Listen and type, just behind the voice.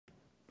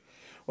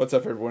What's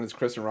up, everyone? It's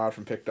Chris and Rod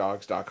from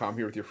Pickdawgz.com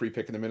here with your free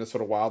pick in the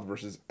Minnesota Wild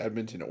versus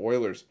Edmonton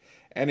Oilers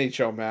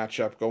NHL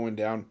matchup going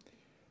down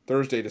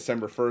Thursday,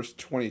 December 1st,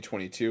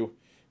 2022.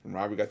 And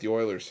Rod, we got the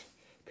Oilers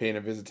paying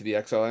a visit to the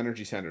XL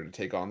Energy Center to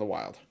take on the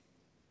Wild.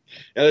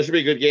 Yeah, this should be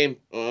a good game.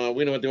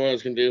 We know what the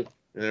Oilers can do.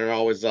 And they're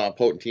always a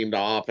potent team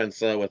to offense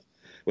with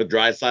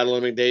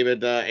Draisaitl and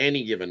McDavid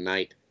any given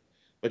night.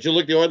 But you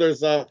look, the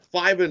Oilers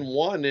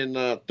 5-1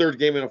 in third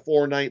game in a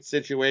 4-night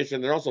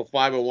situation. They're also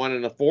 5-1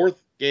 in the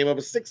fourth game of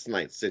a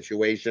 6-night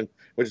situation,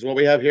 which is what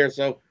we have here.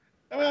 So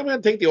I'm going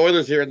to take the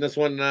Oilers here in this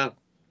one to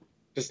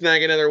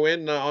snag another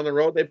win on the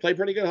road. They play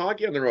pretty good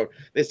hockey on the road.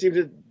 They seem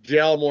to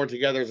gel more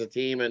together as a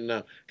team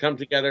and come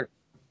together.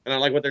 And I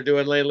like what they're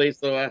doing lately.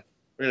 So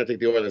we're going to take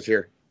the Oilers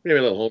here. Maybe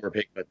a little homer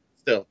pick, but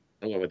still,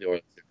 I'm going with the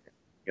Oilers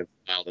against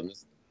the Wild in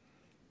this.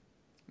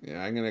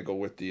 Yeah, I'm gonna go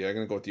with the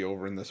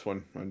over in this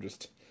one.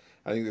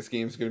 I think this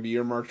game's gonna be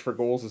earmarked for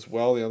goals as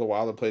well. The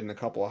Wild have played in a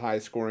couple of high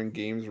scoring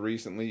games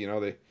recently.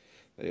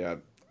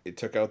 They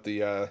took out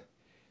the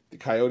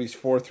Coyotes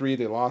 4-3.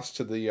 They lost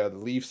to the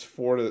Leafs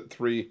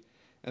 4-3,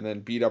 and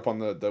then beat up on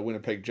the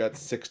Winnipeg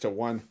Jets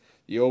 6-1.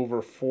 The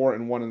over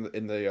 4-1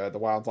 in the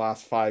Wild's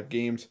last 5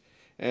 games.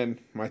 And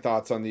my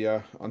thoughts on the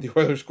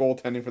Oilers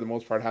goaltending for the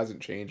most part hasn't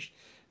changed.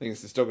 I think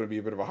this is still going to be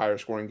a bit of a higher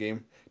scoring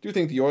game. I do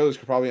think the Oilers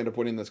could probably end up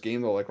winning this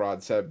game though, like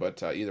Rod said,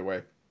 but either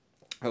way,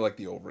 I like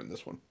the over in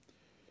this one.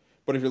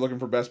 But if you're looking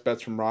for best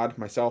bets from Rod,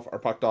 myself, our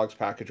Puck Dawgz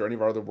package, or any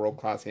of our other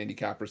world-class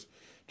handicappers,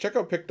 check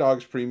out Pick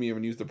Dawgz Premium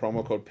and use the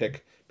promo code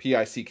PICK,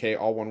 P-I-C-K,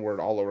 all one word,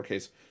 all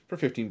lowercase, for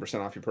 15%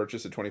 off your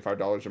purchase at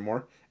 $25 or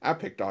more at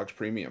Pick Dawgz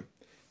Premium.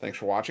 Thanks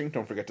for watching.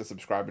 Don't forget to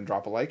subscribe and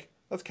drop a like.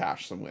 Let's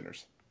cash some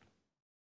winners.